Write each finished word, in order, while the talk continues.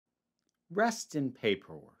rest in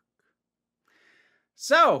paperwork.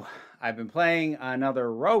 So, I've been playing another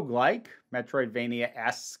roguelike,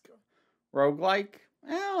 Metroidvania-esque roguelike.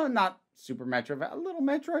 Well, not super Metroid, a little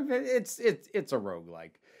Metroid. It's a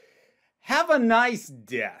roguelike. Have a nice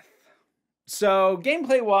death. So,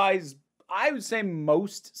 gameplay-wise, I would say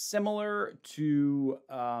most similar to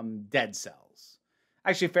Dead Cells.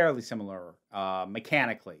 Actually, fairly similar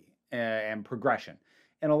mechanically and progression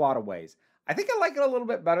in a lot of ways. I think I like it a little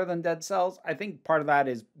bit better than Dead Cells. I think part of that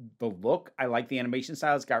is the look. I like the animation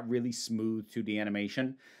style. It's got really smooth 2D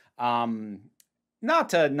animation. Not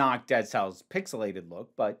to knock Dead Cells' pixelated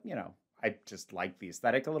look, but, you know, I just like the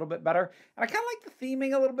aesthetic a little bit better. And I kind of like the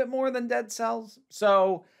theming a little bit more than Dead Cells.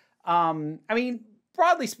 So, I mean,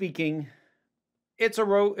 broadly speaking, it's a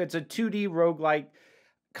 2D roguelike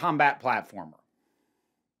combat platformer.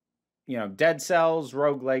 You know, Dead Cells,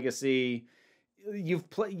 Rogue Legacy, you've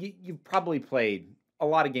probably played a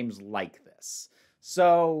lot of games like this.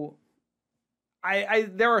 So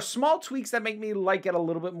there are small tweaks that make me like it a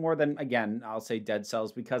little bit more than, again, I'll say Dead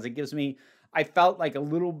Cells, because it gives me, I felt like a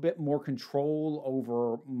little bit more control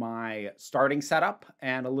over my starting setup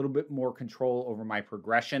and a little bit more control over my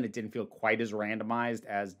progression. It didn't feel quite as randomized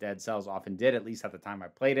as Dead Cells often did, at least at the time I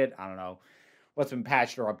played it. I don't know what's been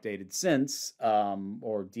patched or updated since,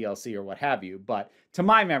 or DLC or what have you, but to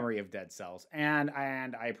my memory of Dead Cells, and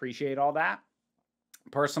I appreciate all that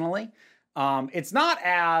personally. It's not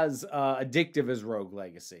as addictive as Rogue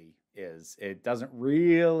Legacy is. It doesn't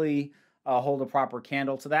really hold a proper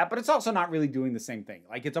candle to that, but it's also not really doing the same thing.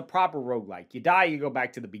 Like, it's a proper roguelike. You die, you go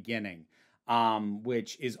back to the beginning,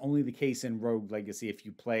 which is only the case in Rogue Legacy if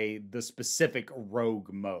you play the specific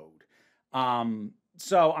rogue mode.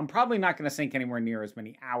 So I'm probably not going to sink anywhere near as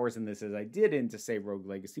many hours in this as I did into, say, Rogue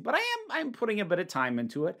Legacy, but I'm putting a bit of time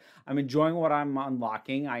into it. I'm enjoying what I'm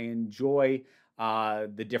unlocking. I enjoy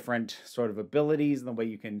the different sort of abilities and the way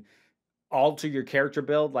you can alter your character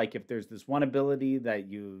build. Like, if there's this one ability that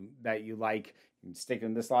you like, you can stick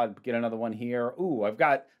in this slot, get another one here. Ooh, I've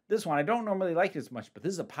got this one. I don't normally like it as much, but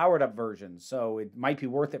this is a powered up version, so it might be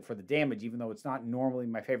worth it for the damage, even though it's not normally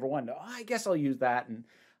my favorite one. Oh, I guess I'll use that, and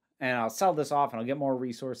I'll sell this off, and I'll get more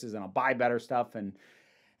resources, and I'll buy better stuff, and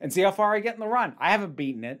see how far I get in the run. I haven't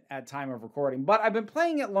beaten it at time of recording, but I've been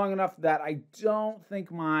playing it long enough that I don't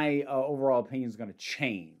think my overall opinion is going to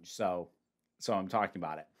change. So I'm talking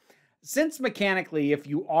about it. Since mechanically, if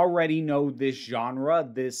you already know this genre,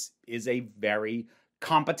 this is a very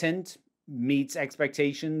competent, meets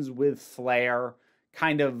expectations with flair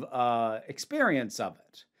kind of experience of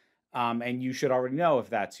it. And you should already know if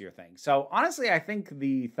that's your thing. So honestly, I think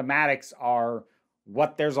the thematics are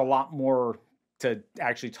what there's a lot more to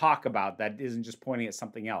actually talk about that isn't just pointing at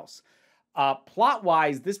something else.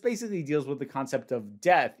 Plot-wise, this basically deals with the concept of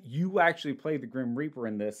death. You actually play the Grim Reaper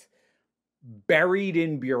in this, buried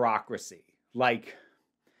in bureaucracy. Like,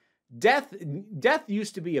 death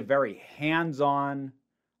used to be a very hands-on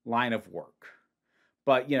line of work.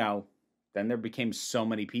 But, you know, then there became so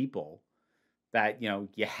many people that, you know,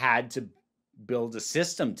 you had to build a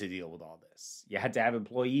system to deal with all this. You had to have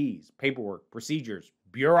employees, paperwork, procedures,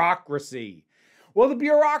 bureaucracy. Well, the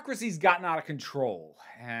bureaucracy's gotten out of control.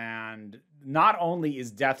 And not only is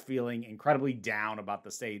Death feeling incredibly down about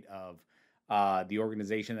the state of the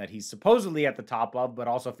organization that he's supposedly at the top of, but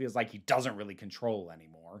also feels like he doesn't really control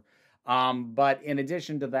anymore. But in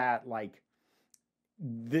addition to that, like,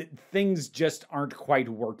 things just aren't quite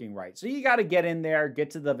working right. So you got to get in there, get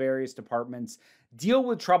to the various departments, deal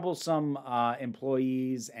with troublesome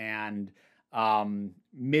employees and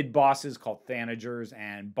mid-bosses called Thanagers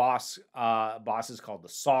and bosses called the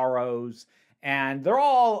Sorrows. And they're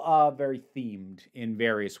all very themed in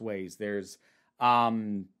various ways. There's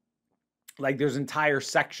there's entire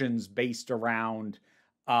sections based around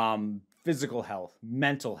physical health,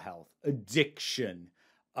 mental health, addiction,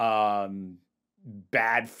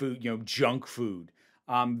 bad food, you know, junk food,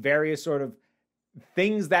 various sort of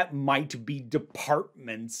things that might be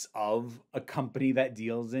departments of a company that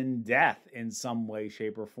deals in death in some way,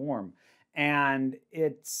 shape, or form. And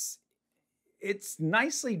it's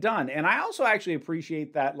nicely done. And I also actually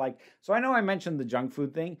appreciate that, like, so I know I mentioned the junk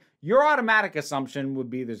food thing. Your automatic assumption would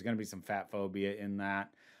be there's going to be some fat phobia in that.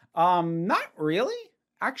 Not really,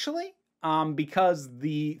 actually. Because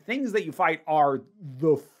the things that you fight are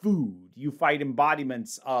the food. You fight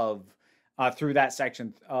embodiments of, through that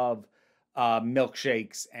section of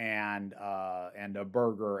milkshakes and a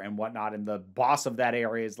burger and whatnot. And the boss of that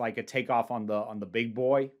area is like a takeoff on the big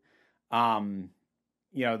boy.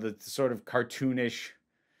 You know, the sort of cartoonish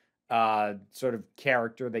sort of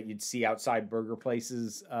character that you'd see outside burger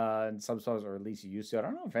places in some stores, or at least you used to. I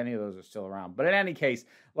don't know if any of those are still around. But in any case,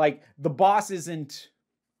 like, the boss isn't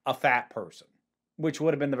a fat person, which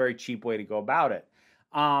would have been the very cheap way to go about it.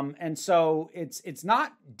 And so it's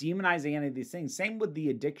not demonizing any of these things. Same with the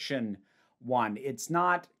addiction one. It's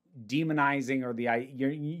not demonizing, or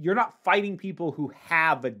you're not fighting people who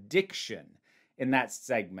have addiction in that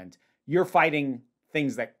segment. You're fighting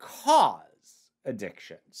things that cause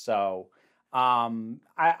addiction. So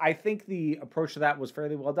I think the approach to that was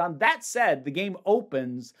fairly well done. That said, the game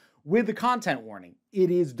opens with the content warning.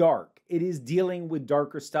 It is dark. It is dealing with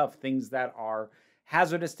darker stuff, things that are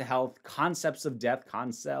hazardous to health, concepts of death,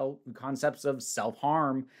 concepts of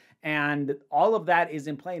self-harm, and all of that is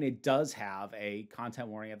in play, and it does have a content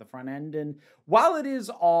warning at the front end. And while it is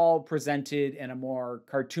all presented in a more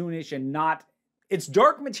cartoonish and it's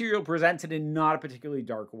dark material presented in not a particularly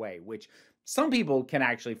dark way, which some people can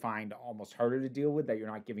actually find almost harder to deal with, that you're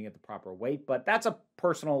not giving it the proper weight, but that's a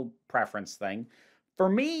personal preference thing. For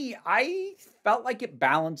me, I felt like it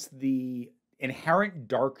balanced the inherent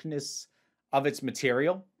darkness of its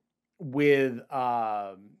material with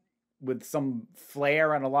some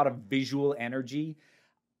flair and a lot of visual energy.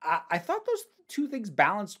 I thought those two things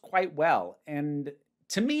balanced quite well. And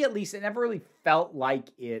to me, at least, it never really felt like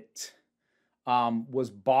it was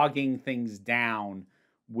bogging things down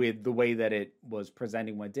with the way that it was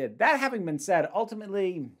presenting what it did. That having been said,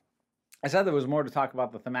 ultimately, I said there was more to talk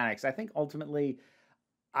about the thematics. I think ultimately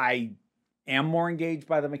I am more engaged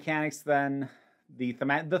by the mechanics than the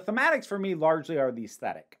thematics for me largely are the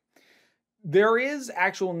aesthetic. There is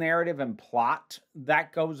actual narrative and plot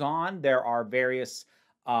that goes on. There are various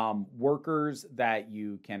workers that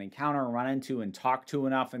you can encounter and run into and talk to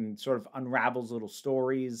enough, and sort of unravels little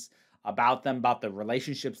stories about them, about the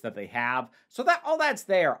relationships that they have. So that all that's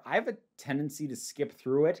there. I have a tendency to skip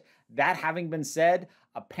through it. That having been said,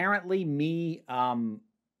 apparently me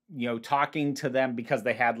talking to them because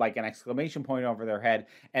they had like an exclamation point over their head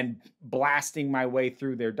and blasting my way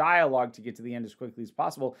through their dialogue to get to the end as quickly as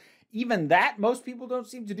possible. Even that, most people don't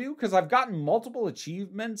seem to do, because I've gotten multiple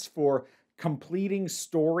achievements for completing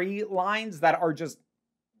storylines that are just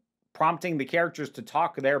prompting the characters to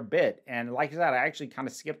talk their bit. And like I said, I actually kind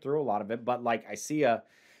of skipped through a lot of it, but like I see an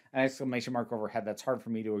exclamation mark overhead that's hard for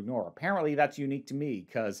me to ignore. Apparently that's unique to me,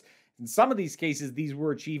 because in some of these cases, these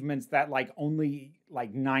were achievements that like only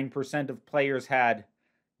like 9% of players had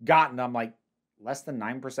gotten. I'm like, less than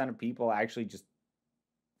 9% of people actually just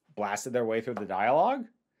blasted their way through the dialogue?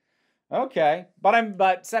 Okay.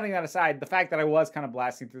 But setting that aside, the fact that I was kind of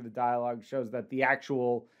blasting through the dialogue shows that the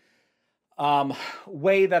actual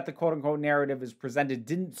way that the quote-unquote narrative is presented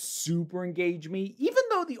didn't super engage me, even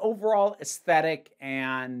though the overall aesthetic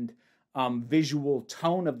and visual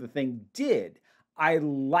tone of the thing did. I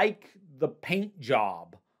like the paint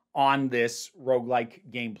job on this roguelike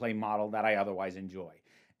gameplay model that I otherwise enjoy.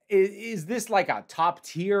 Is this like a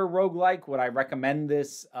top-tier roguelike? Would I recommend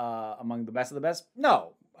this among the best of the best?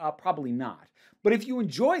 No, probably not. But if you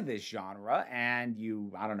enjoy this genre and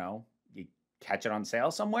you catch it on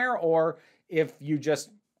sale somewhere, or if you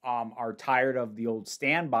just are tired of the old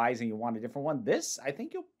standbys and you want a different one, this I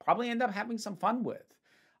think you'll probably end up having some fun with.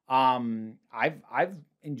 I've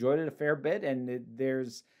enjoyed it a fair bit, and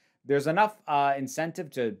there's enough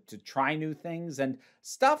incentive to try new things and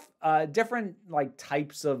stuff, different like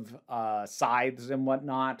types of scythes and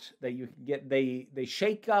whatnot that you can get. They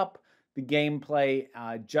shake up the gameplay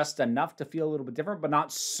just enough to feel a little bit different, but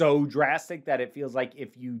not so drastic that it feels like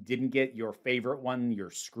if you didn't get your favorite one,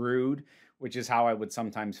 you're screwed, which is how I would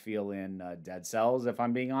sometimes feel in Dead Cells, if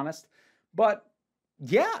I'm being honest. But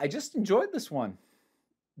yeah, I just enjoyed this one.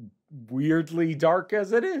 Weirdly dark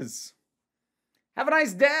as it is. Have a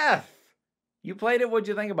nice death. You played it. What'd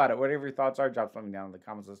you think about it? Whatever your thoughts are, drop something down in the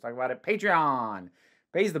comments. Let's talk about it. Patreon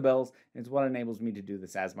pays the bills, and it's what enables me to do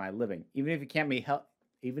this as my living. Even if you can't help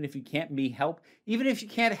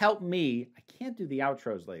me, I can't do the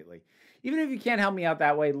outros lately. Even if you can't help me out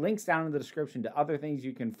that way, links down in the description to other things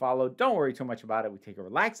you can follow. Don't worry too much about it. We take a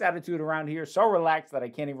relaxed attitude around here. So relaxed that I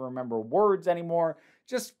can't even remember words anymore.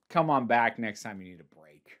 Just come on back next time you need a break.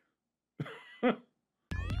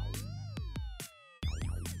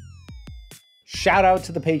 Shout out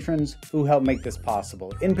to the patrons who help make this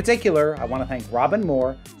possible. In particular, I want to thank Robin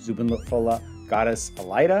Moore, Zubin Lutfullah, Goddess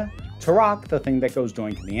Elida, Tarak, the thing that goes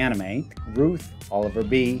joint in the anime, Ruth, Oliver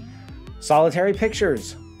B., Solitary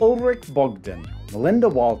Pictures, Ulrich Bogdan, Melinda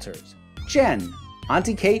Walters, Jen,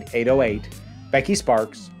 Auntie Kate 808, Becky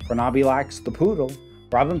Sparks, Renabilax the Poodle,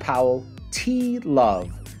 Robin Powell, T. Love,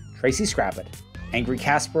 Tracy Scrappett, Angry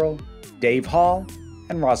Casperl, Dave Hall,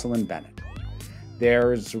 and Rosalind Bennett.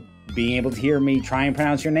 There's being able to hear me try and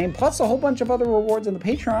pronounce your name, plus a whole bunch of other rewards on the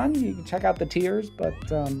Patreon. You can check out the tiers, but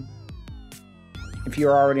if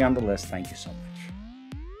you're already on the list, thank you so much.